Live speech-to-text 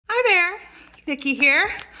picky here.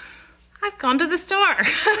 I've gone to the store.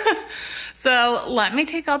 So let me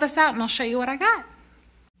take all this out and I'll show you what I got.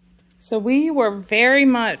 So we were very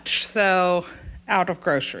much so out of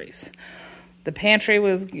groceries. The pantry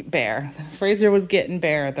was bare. The freezer was getting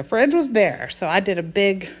bare. The fridge was bare. So I did a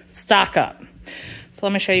big stock up. So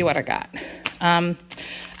let me show you what I got.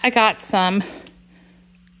 I got some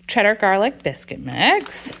cheddar garlic biscuit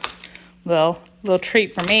mix. Little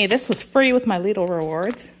treat for me. This was free with my Lidl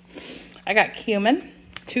rewards. I got cumin,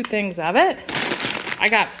 2 things of it. I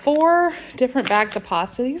got 4 different bags of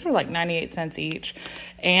pasta. These were like 98 cents each.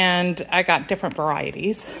 And I got different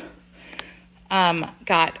varieties.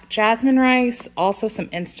 Got jasmine rice, also some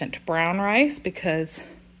instant brown rice because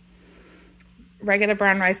regular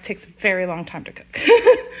brown rice takes a very long time to cook.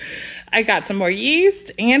 I got some more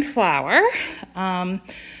yeast and flour.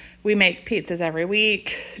 We make pizzas every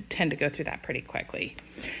week, tend to go through that pretty quickly.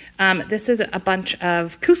 This is a bunch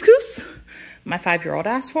of couscous. My 5-year-old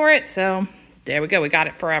asked for it, so there we go. We got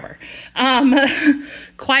it forever.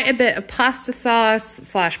 Quite a bit of pasta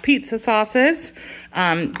sauce / pizza sauces.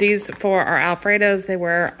 These for our Alfredos, they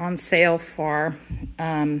were on sale for,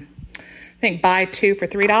 I think, buy 2 for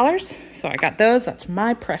 $3. So I got those. That's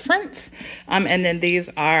my preference. And then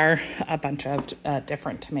these are a bunch of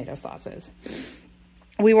different tomato sauces.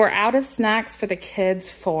 We were out of snacks for the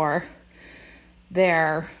kids for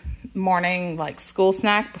their morning school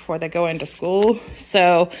snack before they go into school.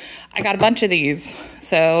 So I got a bunch of these.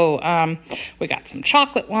 So we got some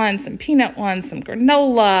chocolate ones, some peanut ones, some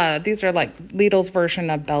granola. These are like Lidl's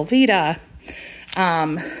version of Belvita.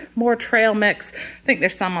 More trail mix. I think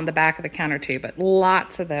there's some on the back of the counter too, but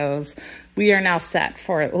lots of those. We are now set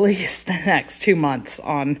for at least the next 2 months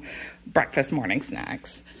on breakfast morning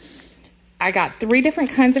snacks. I got 3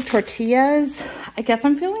 different kinds of tortillas. I guess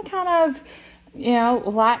I'm feeling kind of,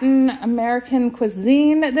 Latin American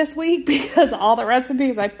cuisine this week because all the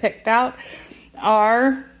recipes I picked out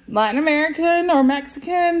are Latin American or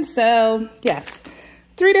Mexican. So yes,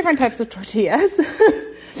 3 different types of tortillas.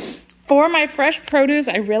 For my fresh produce,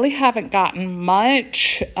 I really haven't gotten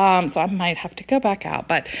much, so I might have to go back out.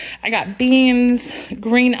 But I got beans,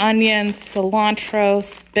 green onions, cilantro,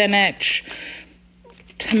 spinach,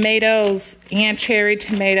 tomatoes, and cherry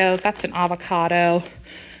tomatoes. That's an avocado.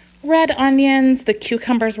 Red onions. The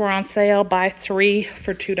cucumbers were on sale. Buy 3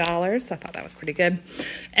 for $2. I thought that was pretty good.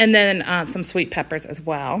 And then some sweet peppers as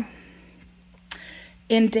well.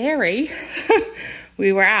 In dairy,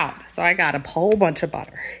 we were out, so I got a whole bunch of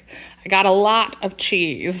butter. I got a lot of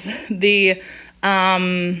cheese. The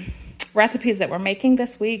recipes that we're making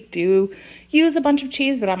this week do use a bunch of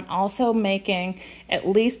cheese, but I'm also making at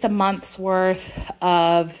least a month's worth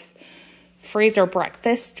of freezer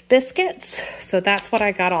breakfast biscuits. So that's what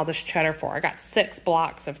I got all this cheddar for. I got 6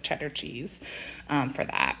 blocks of cheddar cheese for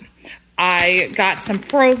that. I got some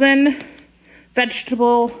frozen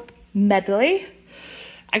vegetable medley.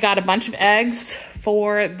 I got a bunch of eggs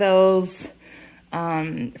for those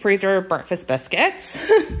freezer breakfast biscuits.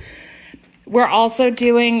 We're also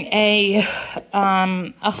doing a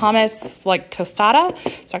hummus tostada.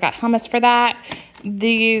 So I got hummus for that.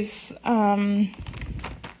 These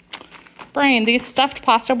these stuffed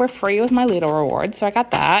pasta were free with my Lidl rewards, so I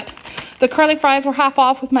got that. The curly fries were half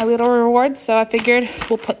off with my Lidl rewards, so I figured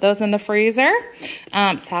we'll put those in the freezer.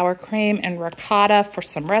 Sour cream and ricotta for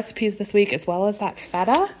some recipes this week, as well as that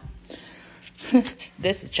feta.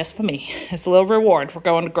 This is just for me. It's a little reward for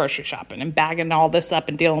going to grocery shopping and bagging all this up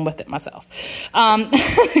and dealing with it myself.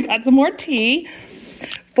 Got some more tea.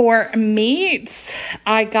 For meats,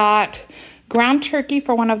 I got ground turkey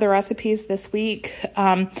for one of the recipes this week.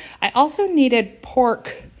 I also needed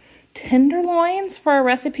pork tenderloins for a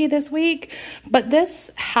recipe this week, but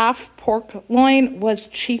this half pork loin was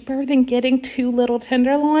cheaper than getting 2 little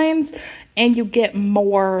tenderloins, and you get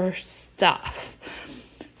more stuff.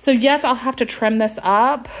 So yes, I'll have to trim this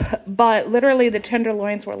up, but literally the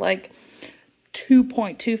tenderloins were like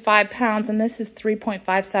 2.25 pounds, and this is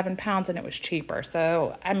 3.57 pounds, and it was cheaper.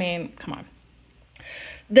 So, I mean, come on.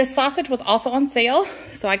 This sausage was also on sale,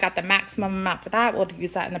 so I got the maximum amount for that. We'll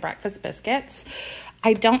use that in the breakfast biscuits.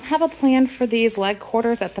 I don't have a plan for these leg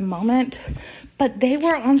quarters at the moment, but they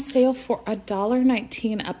were on sale for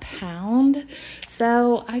 $1.19 a pound.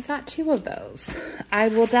 So I got 2 of those. I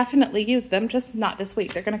will definitely use them, just not this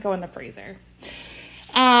week. They're going to go in the freezer.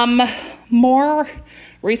 More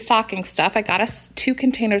restocking stuff. I got us 2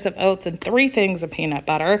 containers of oats and 3 things of peanut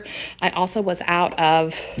butter. I also was out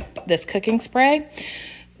of this cooking spray.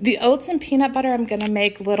 The oats and peanut butter, I'm going to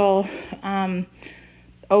make little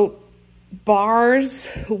oat bars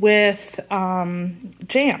with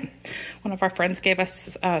jam. One of our friends gave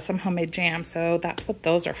us some homemade jam, so that's what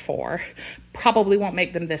those are for. Probably won't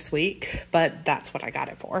make them this week, but that's what I got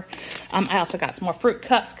it for. I also got some more fruit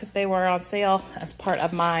cups because they were on sale as part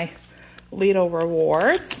of my Lidl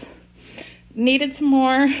rewards. Needed some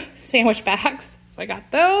more sandwich bags, so I got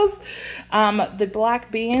those. The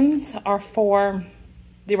black beans are for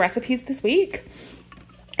the recipes this week.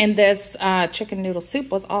 And this chicken noodle soup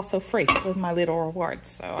was also free with my Lidl rewards,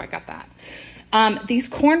 so I got that. These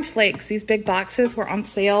corn flakes, these big boxes, were on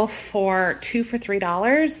sale for 2 for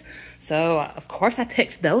 $3. So, of course, I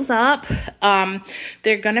picked those up.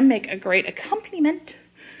 They're going to make a great accompaniment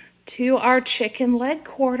to our chicken leg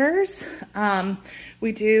quarters.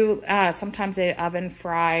 We do sometimes a oven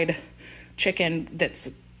fried chicken that's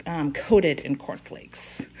coated in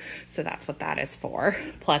cornflakes. So that's what that is for,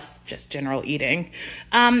 plus just general eating.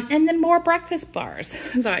 And then more breakfast bars.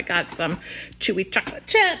 So I got some chewy chocolate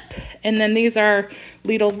chip, and then these are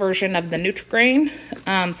Lidl's version of the Nutri-Grain.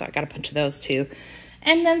 So I got a bunch of those too.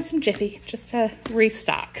 And then some Jiffy, just to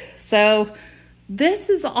restock. So this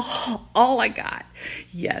is all I got.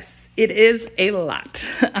 Yes, it is a lot.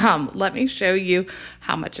 Let me show you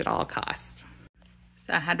how much it all cost.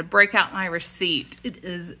 So I had to break out my receipt. It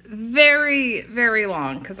is very, very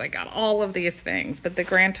long because I got all of these things, but the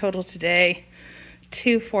grand total today,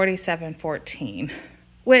 $247.14,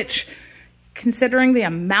 which, considering the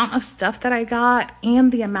amount of stuff that I got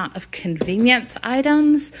and the amount of convenience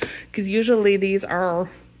items, because usually these are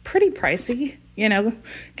pretty pricey, you know,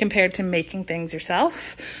 compared to making things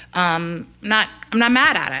yourself. I'm not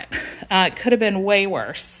mad at it. It could have been way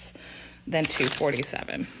worse than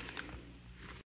 $247.